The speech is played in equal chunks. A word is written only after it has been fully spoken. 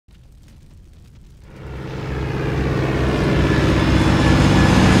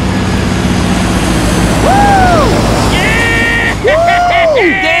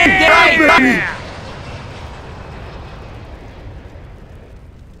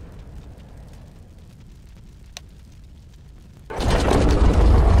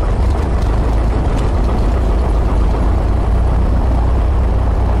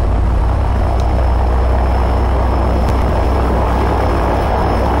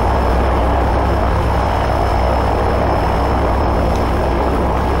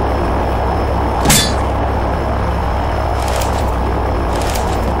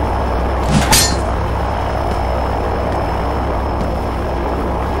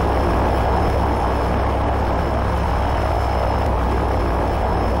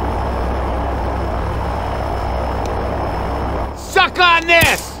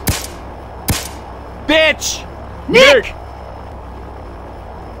this! Bitch! Nick!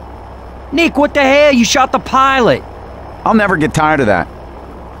 Nick, what the hell? You shot the pilot! I'll never get tired of that.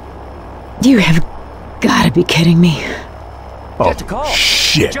 You have gotta be kidding me. Oh, just a car.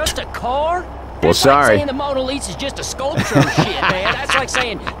 Shit. Just a car? Well, That's sorry. like saying the Mona Lisa's just a sculpture of shit, man. That's like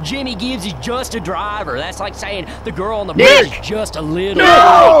saying Jimmy Gibbs is just a driver. That's like saying the girl on the bridge is just a little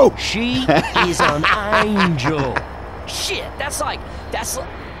No! boy. She is an angel. Shit, that's like...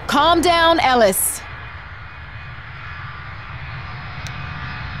 Calm down, Ellis.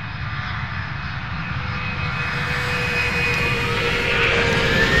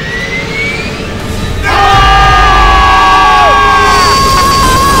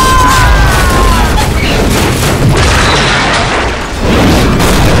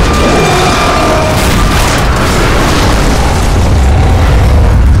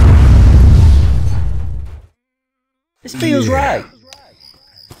 This feels right.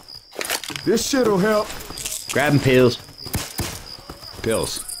 This shit'll help. Grabbing pills.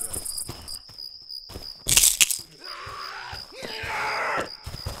 Pills.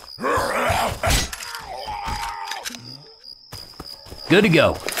 Good to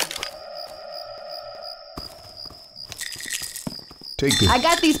go. Take this. I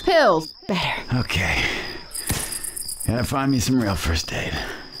got these pills. Better. Okay. Gotta find me some real first aid.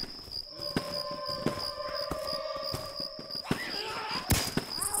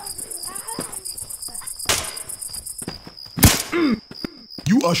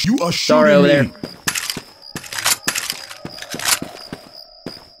 You are Sorry shooting over me. there.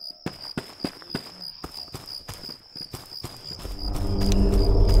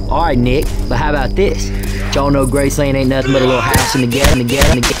 Alright, Nick, but how about this? Y'all know Graceland ain't nothing but a little house in the ghetto,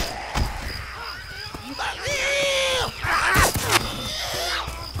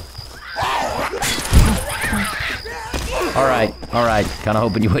 Alright, kinda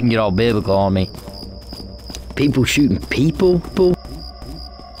hoping you wouldn't get all biblical on me. People shooting people?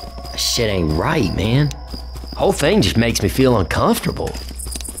 That shit ain't right, man. Whole thing just makes me feel uncomfortable.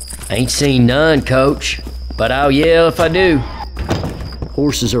 Ain't seen none, coach, but I'll yell if I do.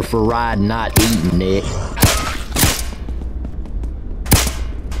 Horses are for riding, not eating, Nick.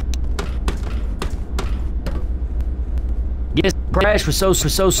 Guess the crash was so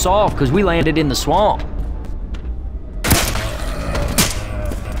soft because we landed in the swamp.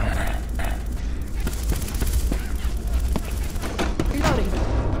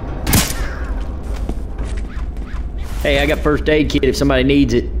 Hey, I got first aid kit if somebody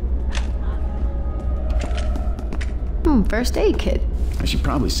needs it. First aid kit. I should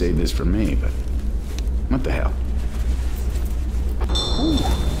probably save this for me, but what the hell?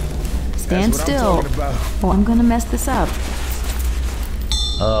 Stand still. Oh, I'm gonna mess this up.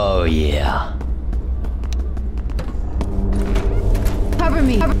 Oh, yeah. Cover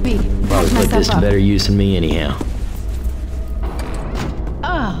me. Probably put this to better use than me anyhow.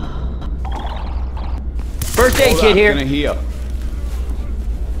 Oh. First aid kit here. Gonna heal.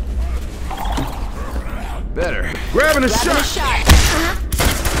 Better. Grabbing a shot.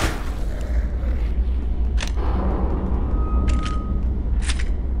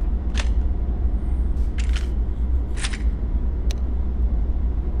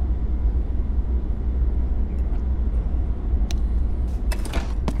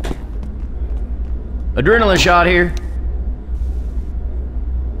 Adrenaline shot here.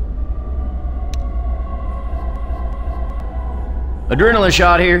 Adrenaline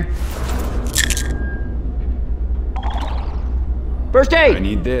shot here. First aid. I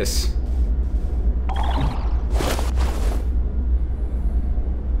need this.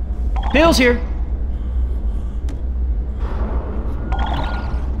 Pills here.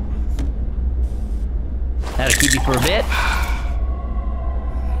 That'll keep you for a bit.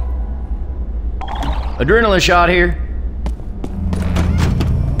 Adrenaline shot here.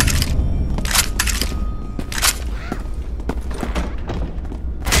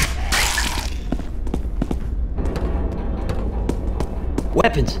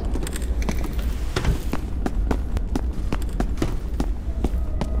 Weapons.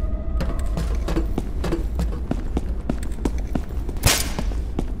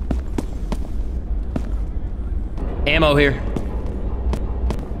 Ammo here.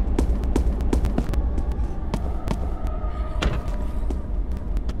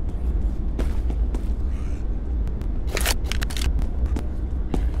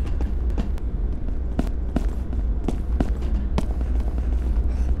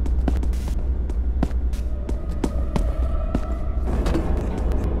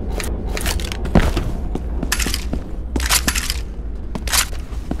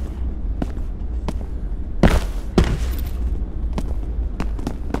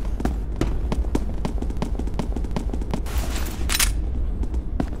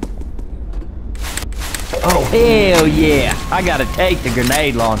 Oh, hell yeah. I gotta take the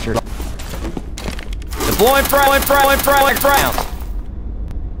grenade launcher. Deploying front.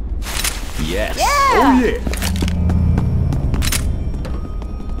 Yes. Oh, yeah.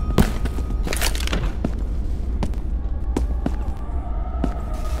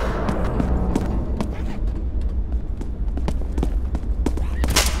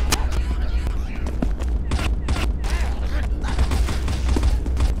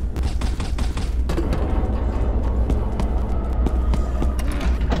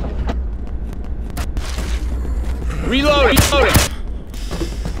 Reloading.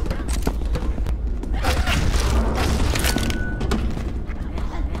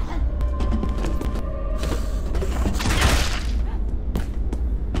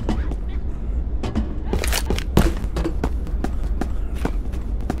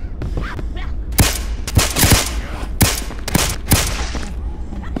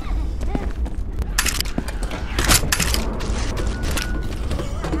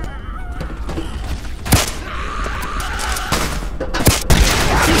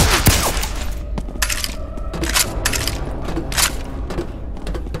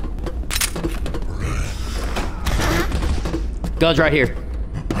 Guns right here.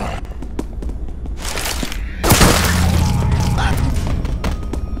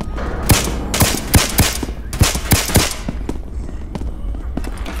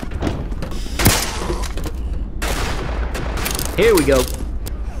 Here we go.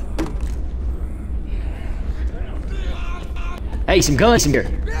 Hey, some guns in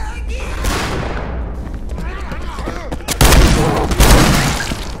here.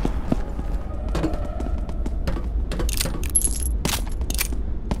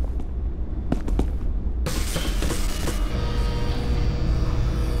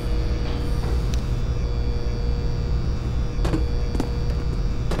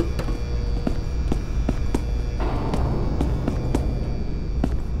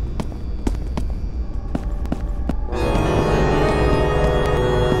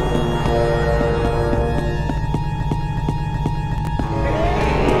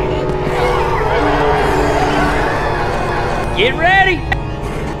 Get ready!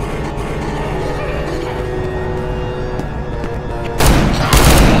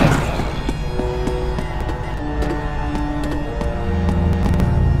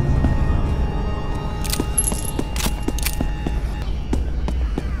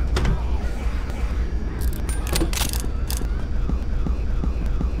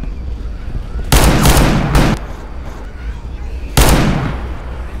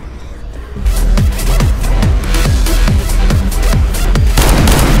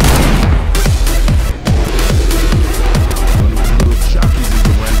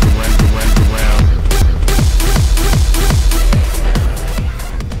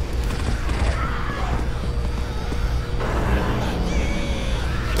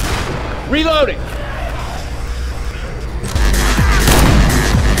 Reloading.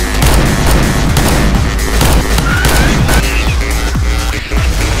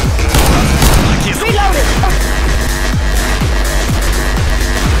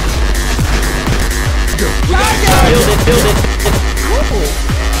 Build it.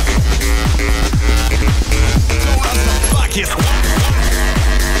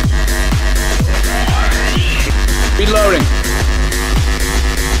 Reloading.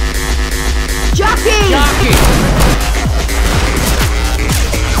 Jockey!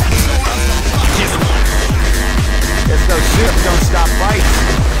 Guess those ships don't stop fighting.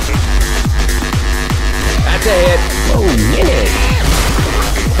 That's a hit. Oh, yeah.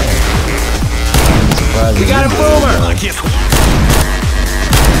 We got a boomer.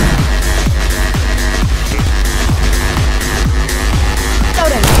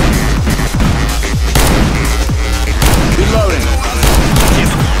 Reloading.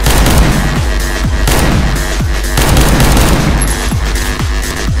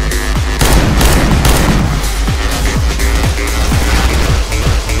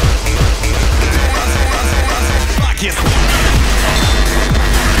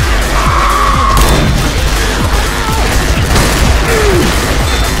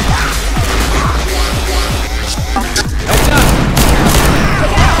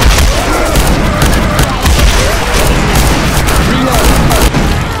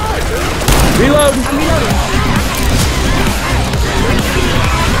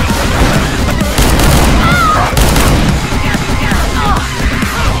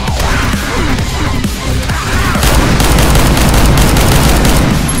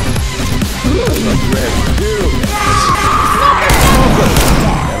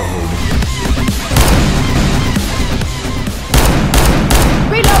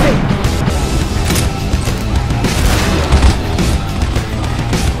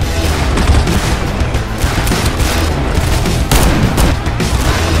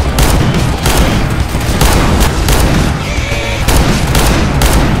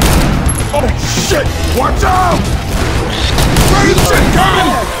 Shit! Watch out! Where's the shit coming?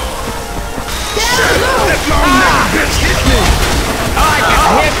 Shit! That long neck bitch hit me! I get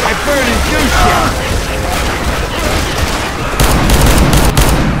hit by burning goose shit!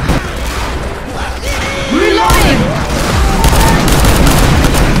 Reloading!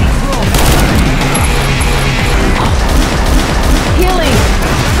 Healing!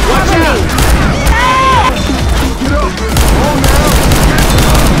 Watch out! Get up! Oh, now!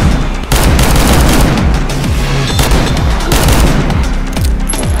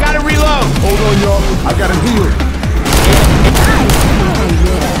 Gotta reload! Hold on, y'all. I gotta heal.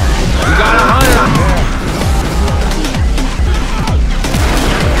 You got a hunter!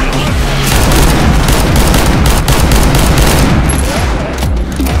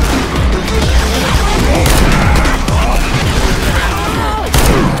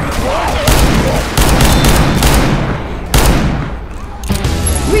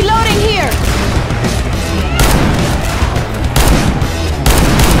 Reloading here!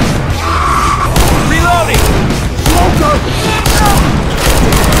 Reloading!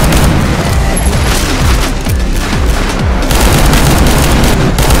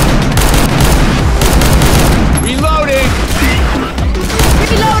 Reloading!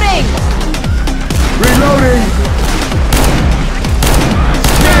 Reloading! Reloading!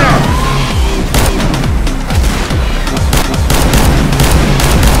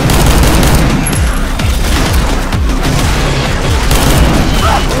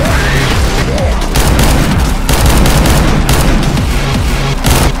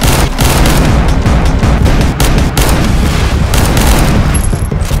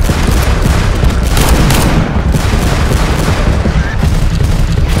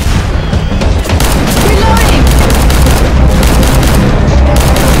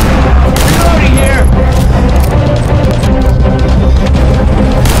 Reloading here!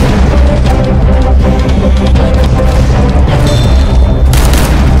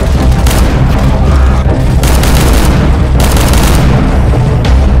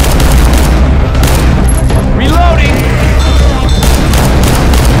 Reloading!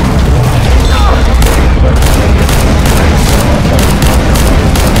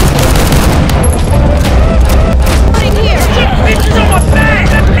 Reloading here! Bitches on my back!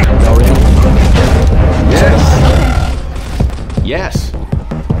 Yes. Yes.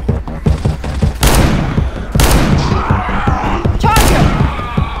 Charger!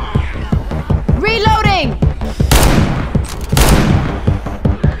 Reloading!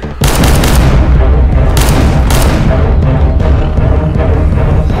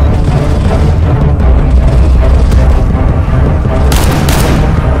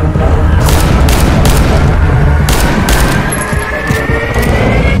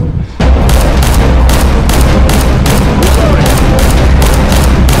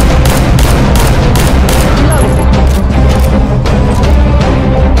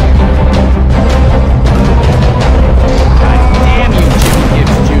 Damn you, Jimmy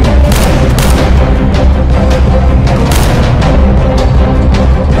Gibbs Jr.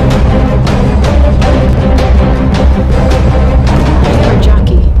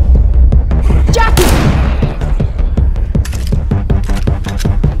 Jockey. Jockey!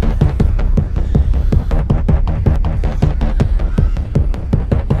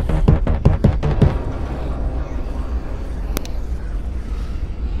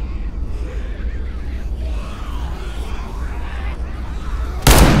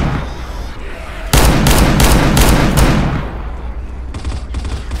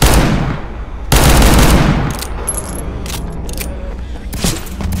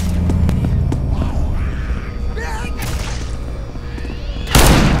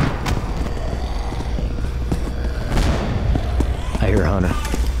 I hear Hunter.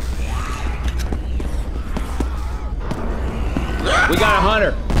 We got a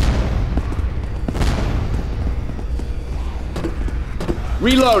hunter.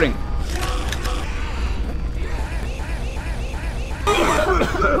 Reloading.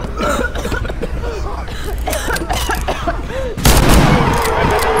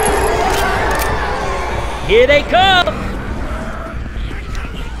 Here they come!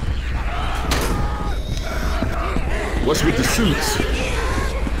 What's with the suits?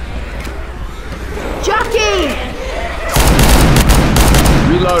 Jockey!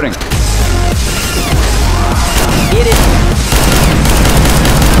 Reloading. Get it!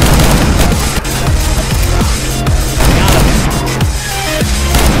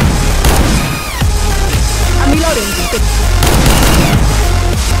 I'm reloading.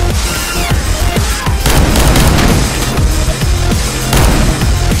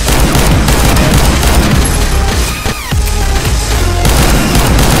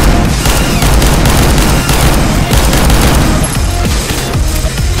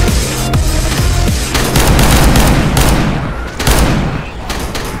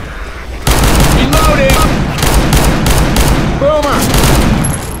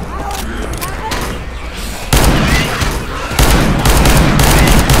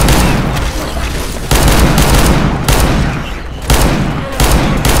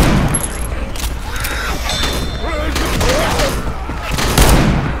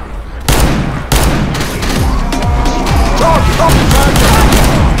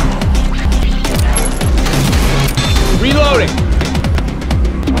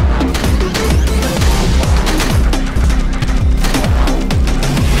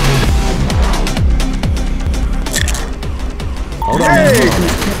 Hey!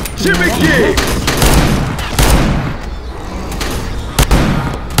 Jimmy Gig!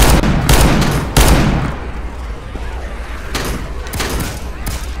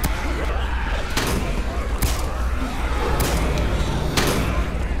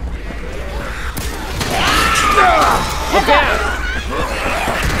 Look out!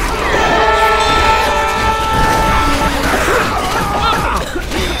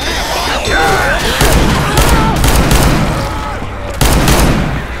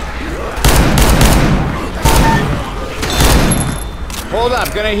 Hold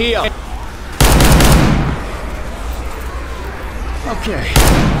up, gonna heal. Okay.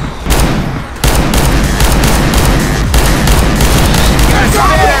 Guys,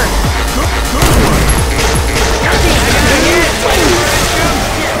 over there! Good one!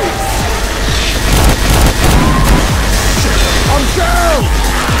 I'm down!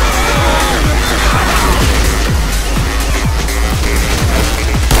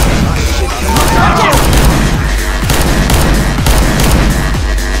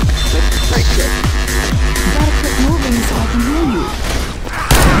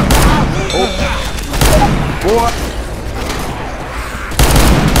 Boy.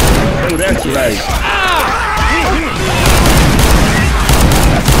 Oh, that's right.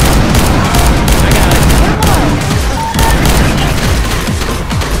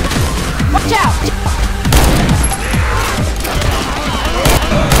 Watch out!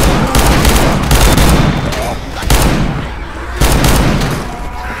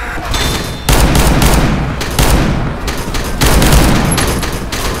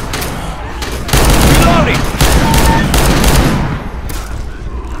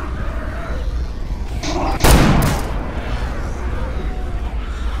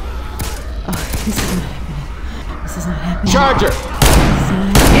 Charger!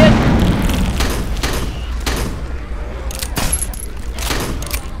 Hit!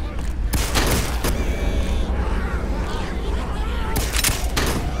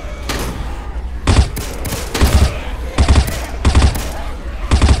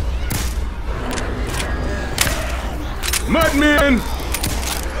 Mudman!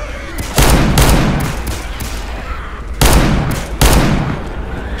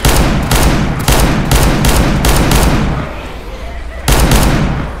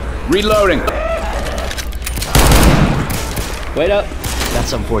 Reloading. Wait up. Got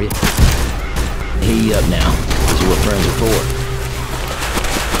something for you. Heat you up now. This is what friends are for.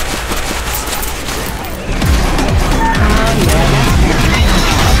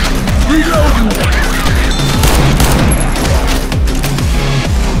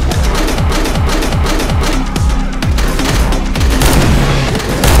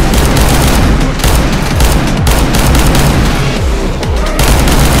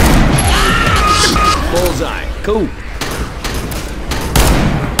 Bullseye. Cool.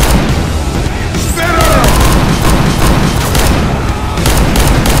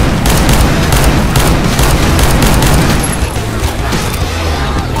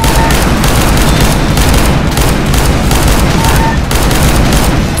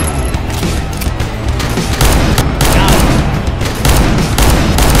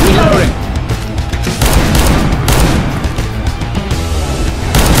 Reloading.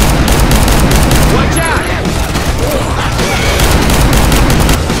 Watch out!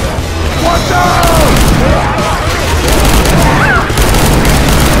 Watch out!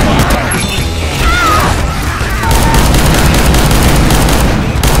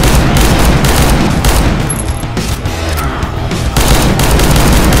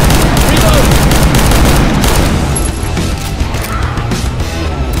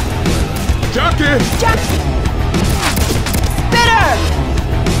 Jockey! Spitter!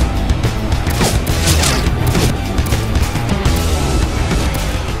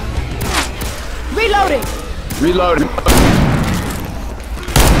 Reloading! Reloading.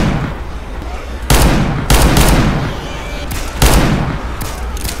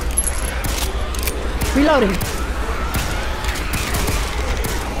 Reloading!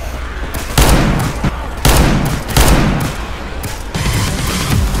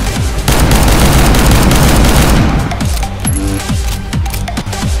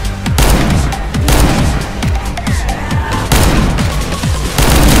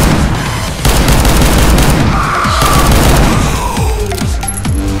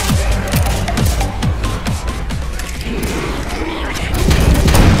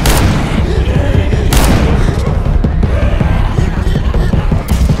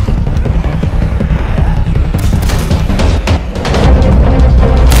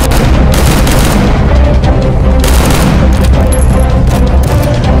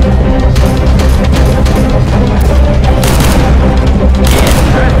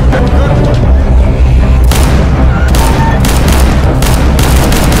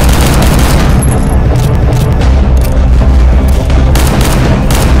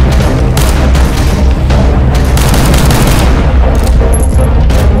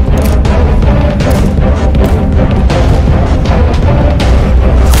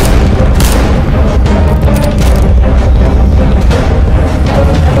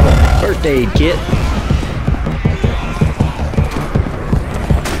 first aid kit.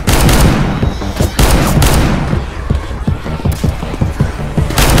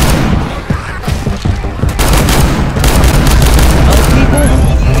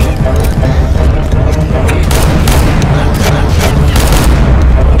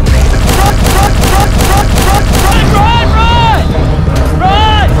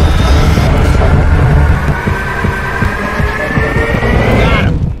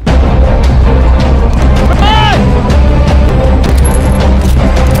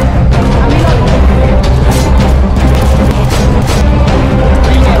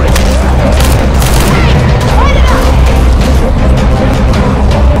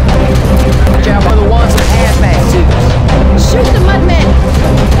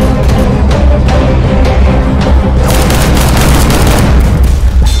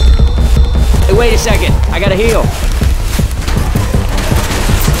 Wait a second, I gotta heal.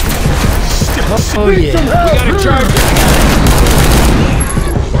 Oh yeah. We got a charger.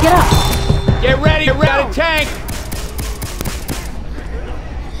 Get up. Get ready, get ready, tank.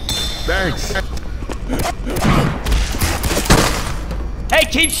 Thanks. Hey,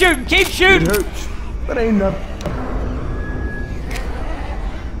 keep shooting, keep shooting. It hurts, but ain't nothing.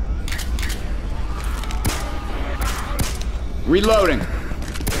 Reloading.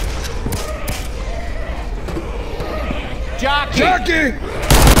 Jockey. Jockey!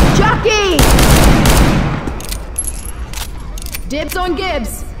 Jockey! Dibs on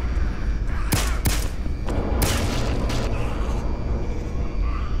Gibbs.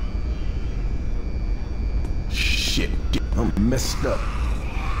 Shit, I'm messed up.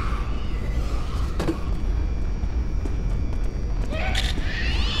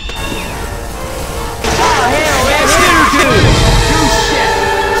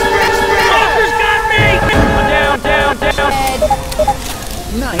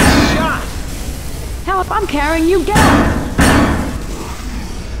 Nice shot. Hell, if I'm carrying you, get up.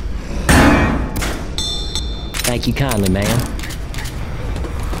 Thank you kindly, ma'am.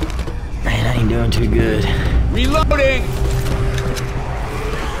 Man, I ain't doing too good. Reloading.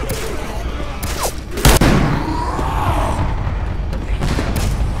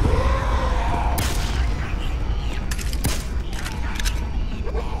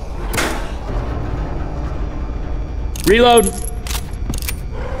 Reload.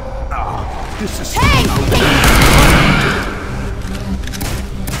 This is Hey!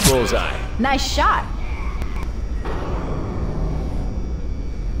 Bullseye. Nice shot.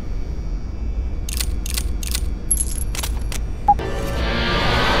 Oh,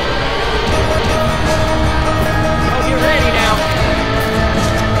 get ready now.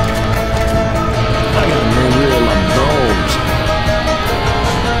 I got no real in my bones.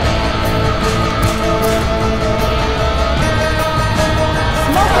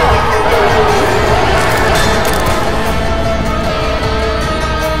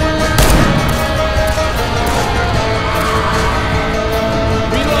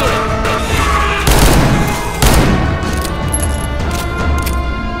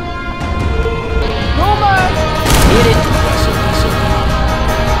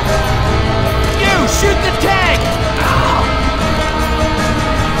 Shoot the tank!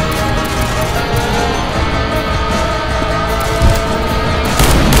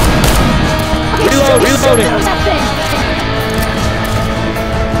 Reloading.